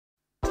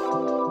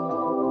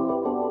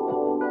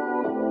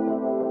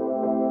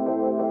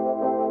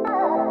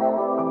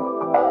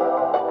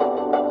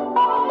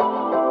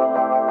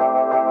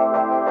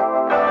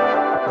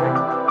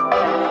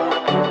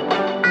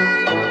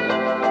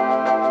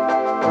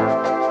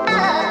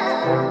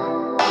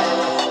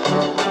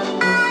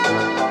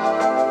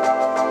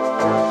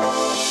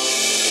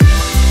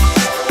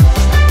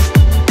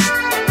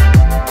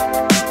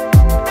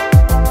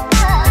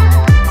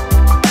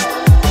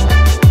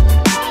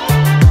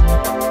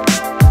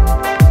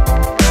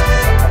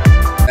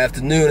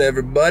afternoon,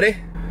 everybody.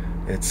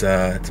 It's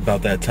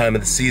about that time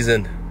of the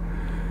season.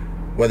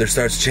 Weather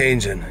starts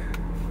changing.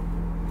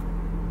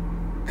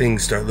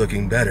 Things start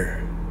looking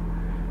better.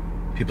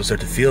 People start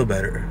to feel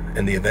better,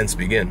 and the events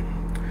begin.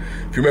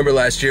 If you remember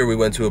last year, we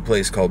went to a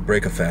place called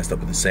Break-A-Fast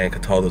up at the San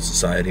Cataldo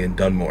Society in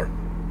Dunmore.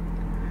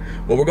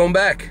 Well, we're going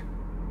back.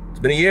 It's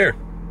been a year.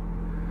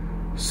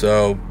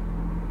 So,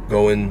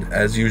 going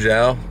as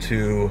usual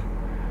to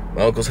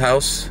my uncle's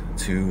house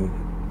to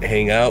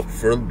hang out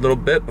for a little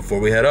bit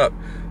before we head up.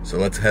 So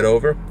let's head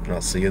over, and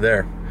I'll see you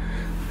there.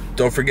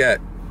 Don't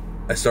forget,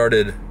 I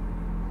started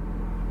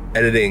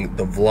editing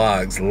the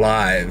vlogs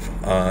live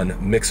on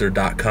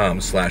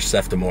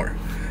mixer.com/Seftimor.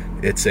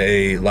 It's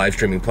a live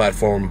streaming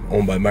platform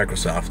owned by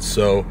Microsoft.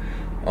 So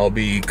I'll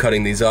be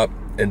cutting these up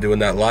and doing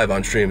that live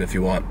on stream if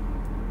you want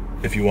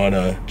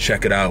to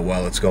check it out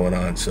while it's going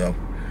on. So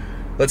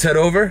let's head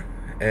over,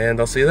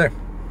 and I'll see you there.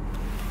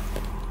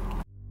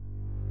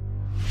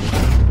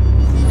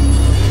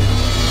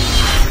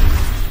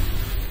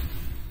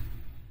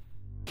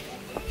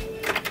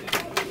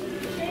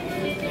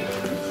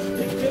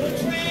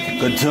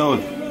 Good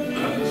tune.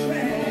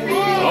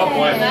 Oh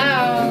boy.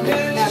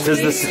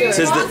 Tis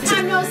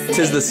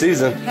the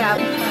season. One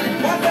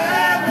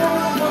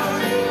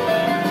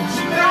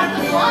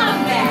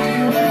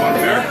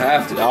beer?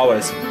 Have to,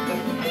 always.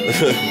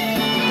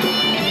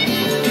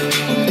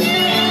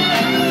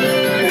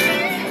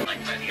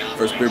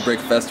 First Beer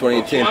Break-A-Fast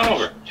 2018. Come on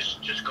over.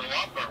 Just go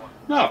up or what?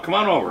 No, come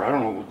on over. I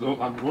don't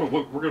know.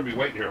 We're going to be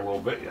waiting here a little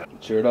bit yet.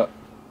 Cheer it up.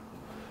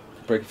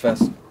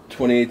 Break-A-Fast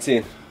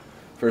 2018.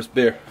 First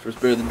beer of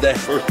the day.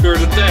 First beer of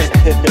the day.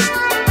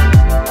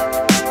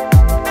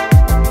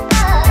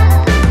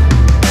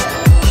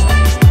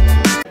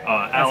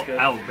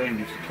 Al Bain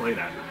used to play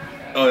that.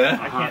 Oh yeah?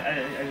 I can't.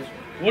 I just.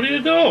 What are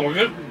you doing? We're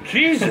good.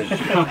 Jesus.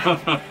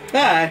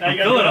 Hi. I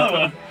got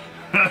another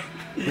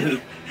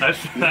one.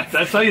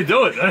 That's how you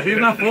do it. You're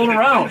not fooling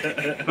around.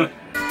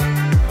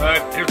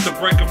 Alright, here's the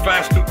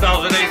Break-A-Fast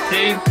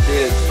 2018.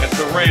 Cheers. And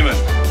to Raymond.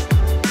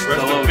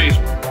 Rest in peace,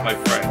 my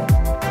friend.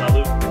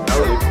 Salud.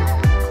 Salud.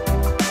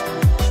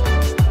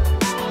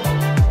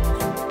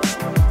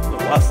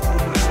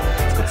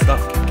 It's good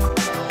stuff.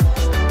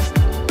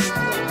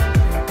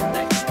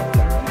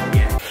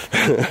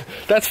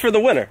 That's for the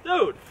winner.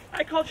 Dude,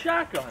 I called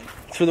shotgun.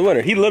 It's for the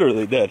winner. He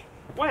literally did.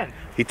 When?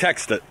 He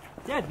texted it.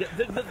 Yeah,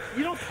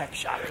 you don't text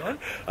shotgun.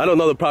 I don't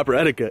know the proper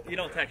etiquette. You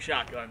don't text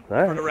shotgun, All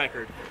right. for the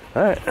record.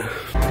 Alright.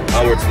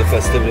 Onward to the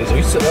festivities. Are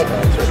you sitting up?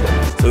 Right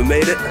there. So we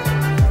made it.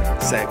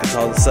 San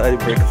Cataldo Society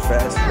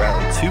Break-A-Fast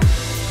Round 2.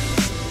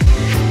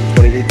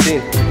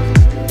 2018.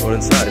 Going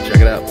inside and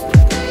check it out.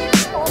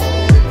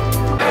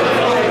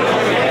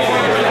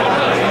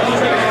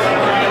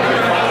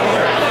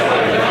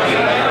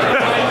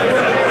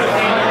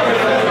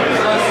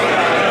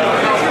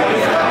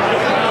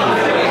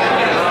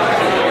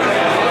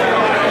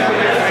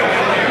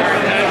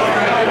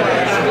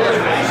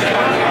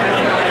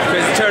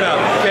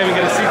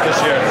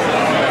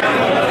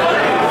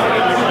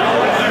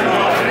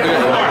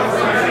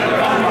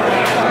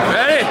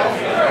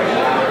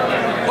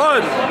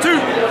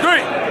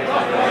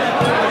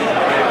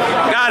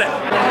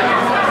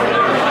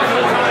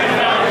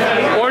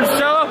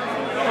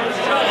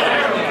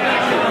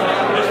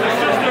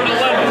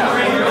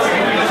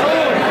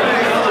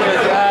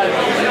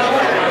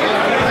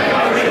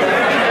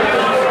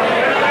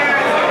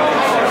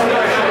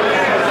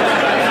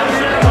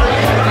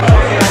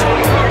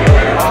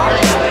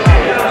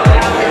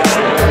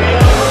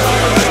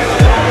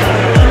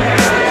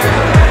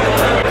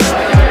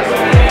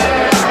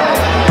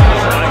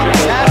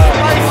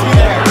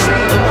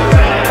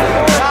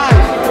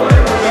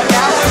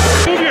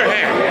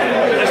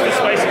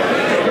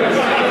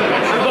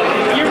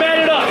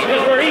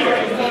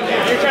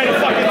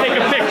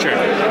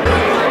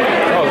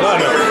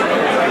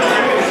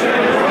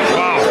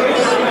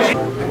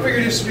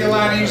 This will be a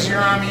lot easier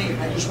on me.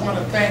 I just want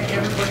to thank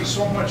everybody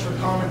so much for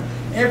coming.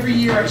 Every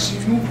year I see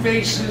new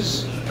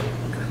faces,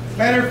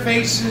 better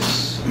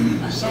faces.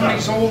 Some of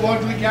these old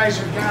ugly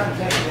guys are gone.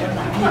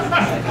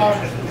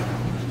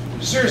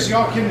 Seriously,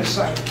 all kidding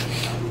aside,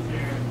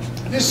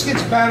 this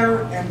gets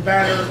better and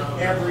better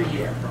every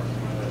year.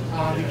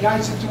 The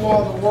guys that do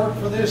all the work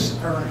for this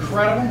are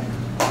incredible.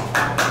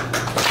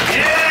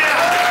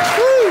 Yeah!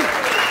 Woo!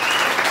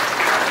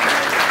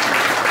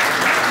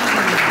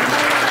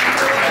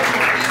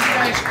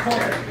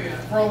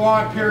 For a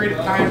long period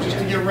of time just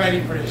to get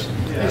ready for this.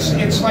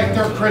 It's like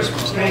their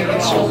Christmas. They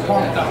get so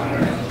pumped up.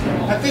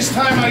 At this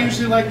time, I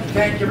usually like to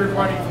thank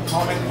everybody for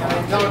coming. And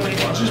I tell everybody,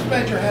 just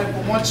bend your head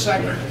for 1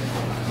 second.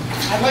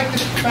 I'd like to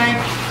thank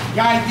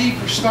Guy D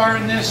for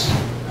starting this.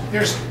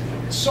 There's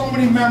so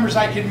many members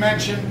I can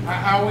mention.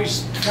 I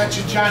always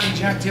mention Johnny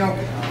Gentile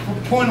for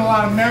putting a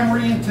lot of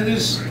memory into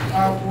this,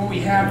 what we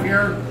have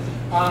here.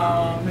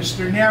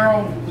 Mr.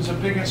 Nero was a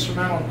big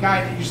instrumental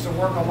guy that used to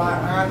work a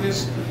lot on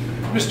this.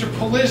 Mr.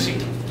 Polizzi,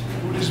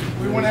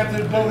 we went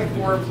after the building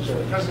for him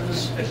because of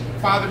his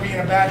father being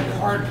a bad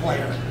card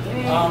player.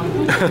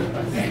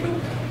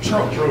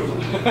 True.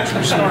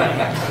 True story.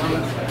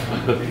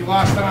 He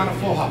lost it on a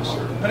Full House.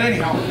 But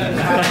anyhow,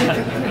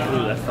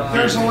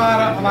 there's a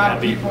lot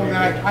of people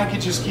that I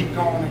could just keep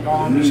going and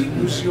going. Mr.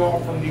 Lucio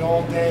from the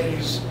old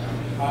days.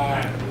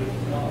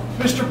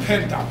 Mr.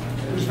 Pinto,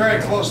 who was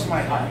very close to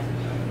my heart.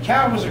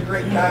 Cal was a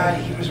great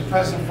guy. He was a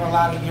president for a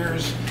lot of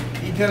years.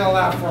 He did a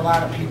lot for a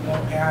lot of people.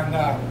 And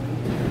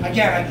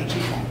again, I could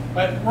keep going.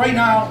 But right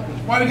now,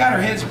 while we got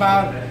our heads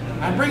bowed,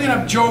 I'm bringing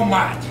up Joe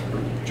Mott.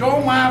 Joe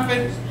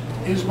Moffitt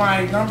is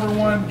my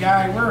 #1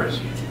 guy. Where is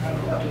he?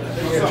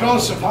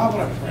 Joseph, how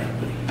about I pray?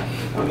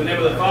 In the name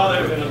of the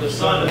Father, and of the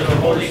Son, and of the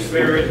Holy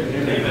Spirit.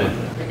 Amen.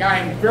 The guy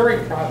I'm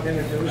very proud to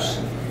introduce.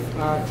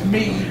 To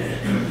me,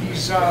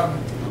 he's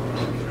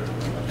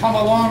come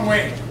a long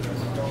way.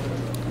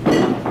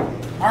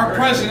 Our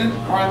president,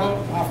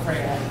 Carlo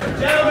Alfredo.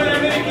 Gentlemen,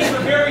 I'm going to keep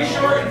it very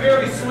short and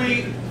very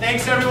sweet.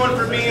 Thanks everyone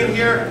for being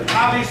here.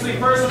 Obviously,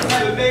 first let's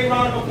have a big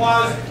round of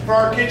applause for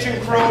our kitchen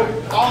crew,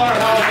 all our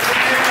help.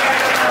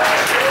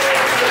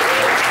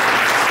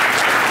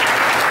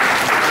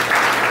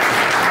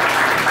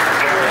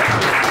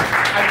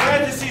 I'm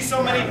glad to see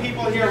so many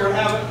people here.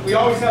 We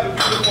always have a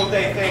beautiful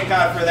day, thank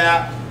God for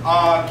that.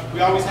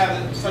 We always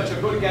have such a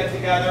good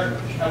get-together,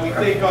 and we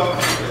think of,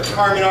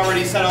 Carmen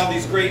already said all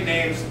these great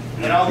names,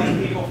 and all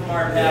these people from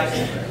our past.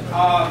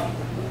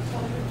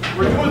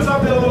 We're doing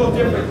something a little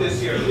different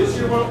this year. This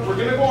year we're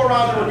going to go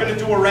around and we're going to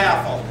do a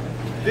raffle.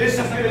 This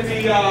is going to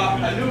be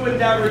a new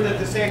endeavor that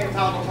the San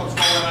Cataldo Club's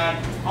going on.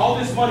 All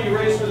this money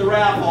raised for the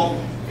raffle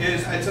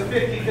it's a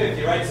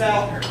 50-50, right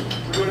Sal? We're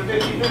doing a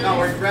 50-50? No,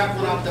 we're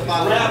raffling off the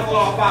bottles. Raffling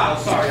off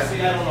bottles, sorry. See,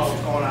 I don't know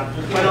what's going on.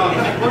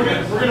 But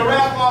we're going to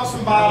raffle off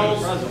some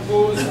bottles.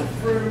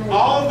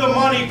 All of the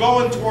money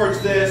going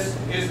towards this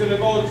is going to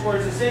go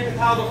towards the San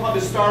Cataldo Club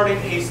is starting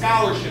a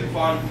scholarship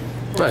fund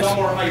for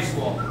Seftimor High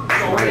School.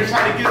 So we're going to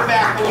try to give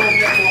back a little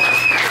bit more.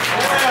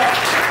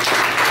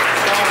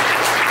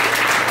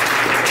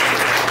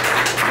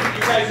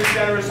 You guys are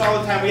generous all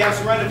the time. We have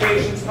some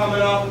renovations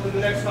coming up within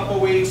the next couple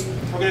of weeks.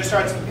 We're going to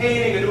start some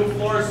painting, a new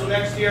floor, so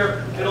next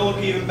year it'll look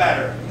even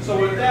better. So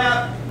with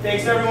that,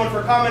 thanks everyone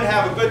for coming.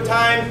 Have a good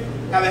time.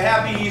 Have a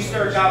happy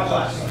Easter. God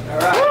bless. All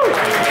right.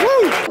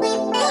 Woo!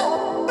 Woo!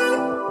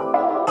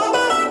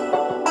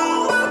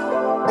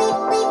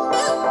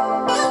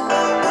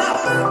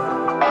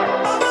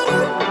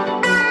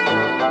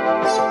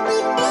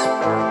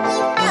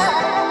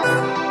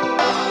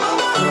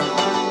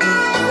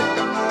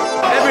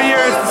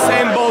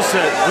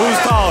 Who's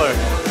taller?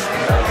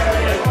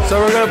 So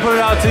we're gonna put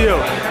it out to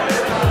you.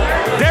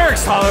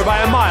 Derek's taller by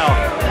a mile.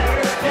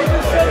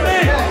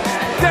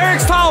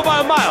 Derek's taller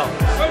by a mile.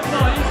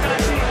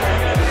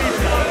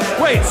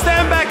 Wait,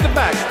 stand back to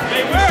back.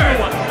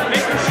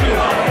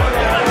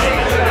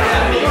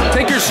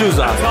 Take your shoes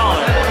off.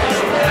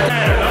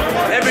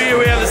 Every year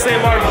we have the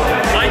same argument.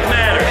 Like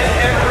matter.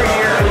 Every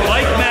year.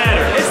 Like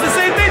matter. It's the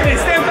same thing. They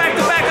stand back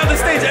to back on the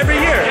stage every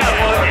year. Yeah,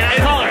 well, I'm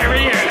taller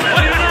every year.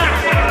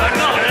 I'm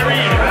taller every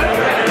year.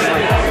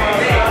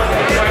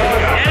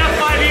 And I'm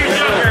 5 years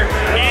younger.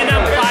 And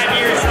I'm 5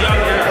 years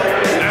younger.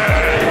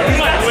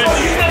 You got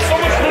so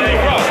much room to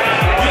grow.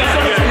 You got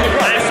so much room to grow.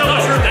 I have so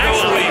much room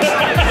actually.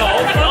 No,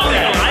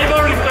 I've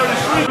already started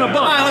shooting a bump.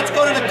 Come on, let's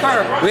go to the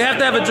curb. We have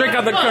to have a drink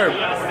on the curb.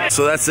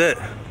 So that's it.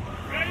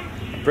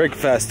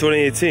 Breakfast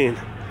 2018.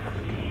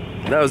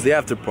 That was the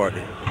after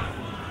party,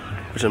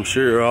 which I'm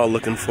sure you're all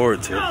looking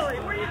forward to.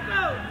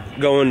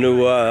 Going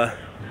to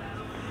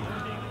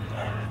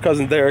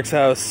cousin Derek's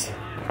house.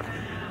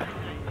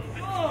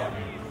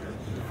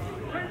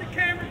 Turn the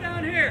camera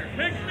down here.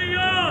 Pick me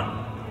up.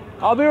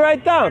 I'll be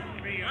right down.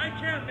 I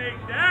can't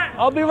make that.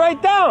 I'll be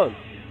right down.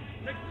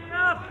 Pick me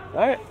up.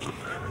 All right.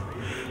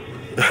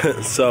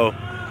 So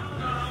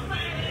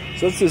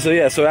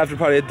yeah, so after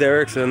party at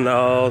Derek's, and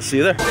I'll see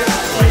you there.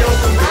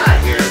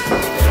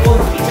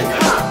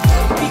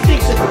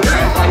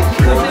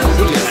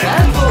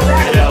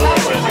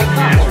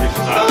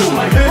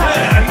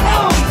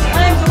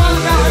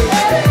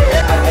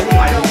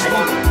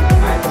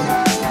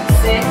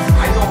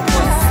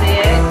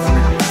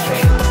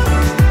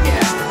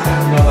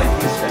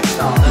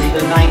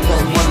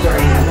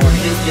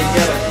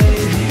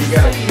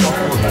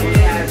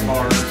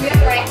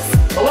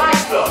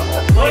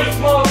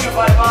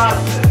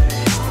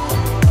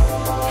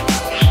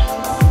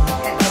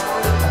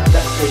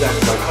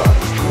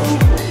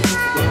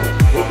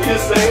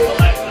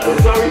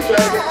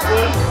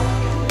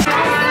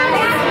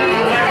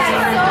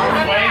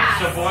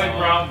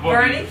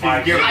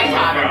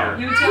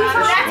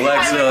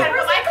 Alexa,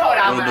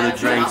 a little bit of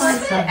drinks.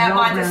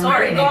 Family.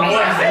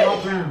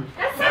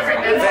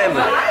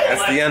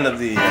 That's the end of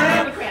the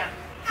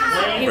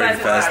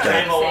breakfast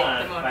day.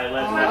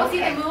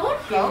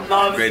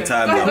 Great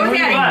time though.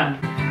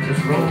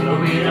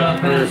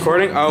 We're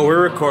recording? Oh,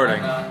 we're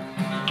recording.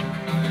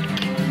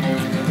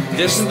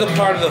 This is the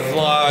part of the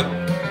vlog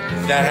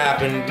that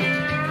happened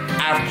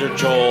after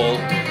Joel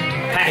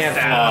can't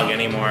vlog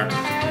anymore.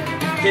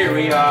 Here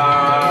we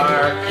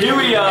are. Here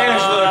we are.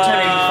 There's Little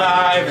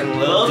 1085 and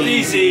Little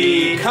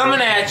DZ coming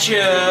at you.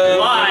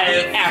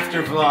 Live.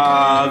 After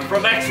vlog.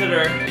 From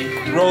Exeter.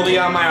 Rollie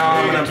on my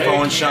arm and I'm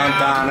throwing Sean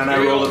down and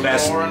I roll the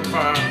best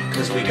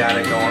because we got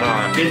it going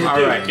on.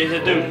 All right. Get the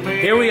Duke.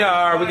 Here we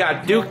are. We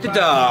got Duke the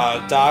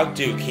dog. Dog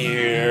Duke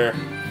here.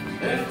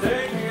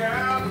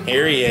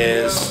 Here he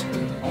is.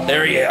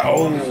 There he is.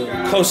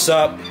 Oh, close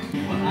up.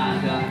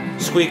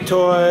 Squeak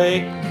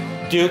toy.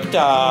 Duke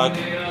dog.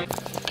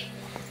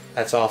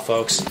 That's all,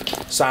 folks.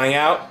 Signing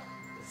out.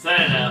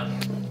 Sign out.